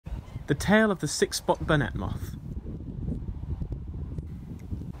The tale of the six-spot burnet moth.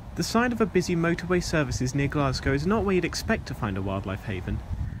 The side of a busy motorway services near Glasgow is not where you'd expect to find a wildlife haven,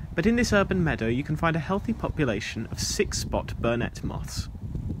 but in this urban meadow you can find a healthy population of six-spot burnet moths.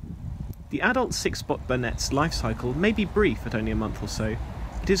 The adult six-spot burnet's life cycle may be brief at only a month or so,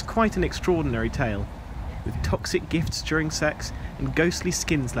 but it is quite an extraordinary tale, with toxic gifts during sex and ghostly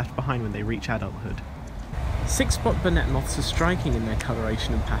skins left behind when they reach adulthood. Six-spot burnet moths are striking in their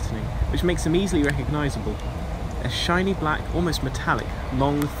coloration and patterning, which makes them easily recognisable. Their shiny black, almost metallic,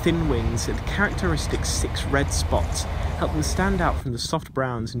 long, thin wings and characteristic 6 red spots help them stand out from the soft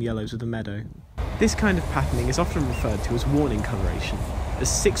browns and yellows of the meadow. This kind of patterning is often referred to as warning coloration, as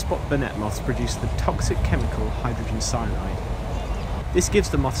six-spot burnet moths produce the toxic chemical hydrogen cyanide. This gives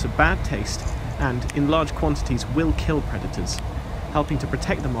the moths a bad taste and, in large quantities, will kill predators, helping to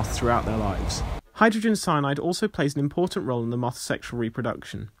protect the moths throughout their lives. Hydrogen cyanide also plays an important role in the moth's sexual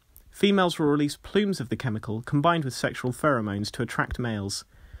reproduction. Females will release plumes of the chemical combined with sexual pheromones to attract males.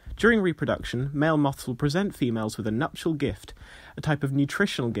 During reproduction, male moths will present females with a nuptial gift, a type of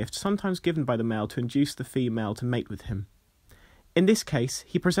nutritional gift sometimes given by the male to induce the female to mate with him. In this case,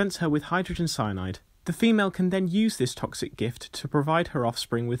 he presents her with hydrogen cyanide. The female can then use this toxic gift to provide her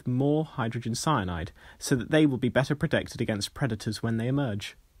offspring with more hydrogen cyanide, so that they will be better protected against predators when they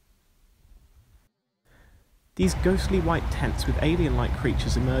emerge. These ghostly white tents with alien-like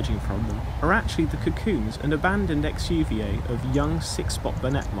creatures emerging from them are actually the cocoons and abandoned exuviae of young six-spot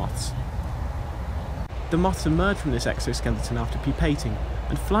burnet moths. The moths emerge from this exoskeleton after pupating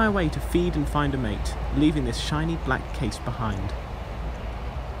and fly away to feed and find a mate, leaving this shiny black case behind.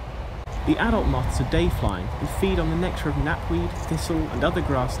 The adult moths are day-flying and feed on the nectar of knapweed, thistle and other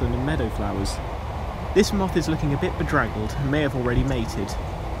grassland and meadow flowers. This moth is looking a bit bedraggled and may have already mated.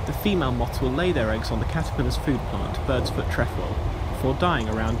 The female moths will lay their eggs on the caterpillar's food plant, bird's foot trefoil, before dying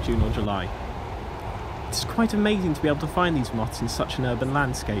around June or July. It's quite amazing to be able to find these moths in such an urban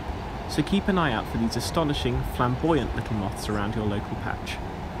landscape, so keep an eye out for these astonishing, flamboyant little moths around your local patch.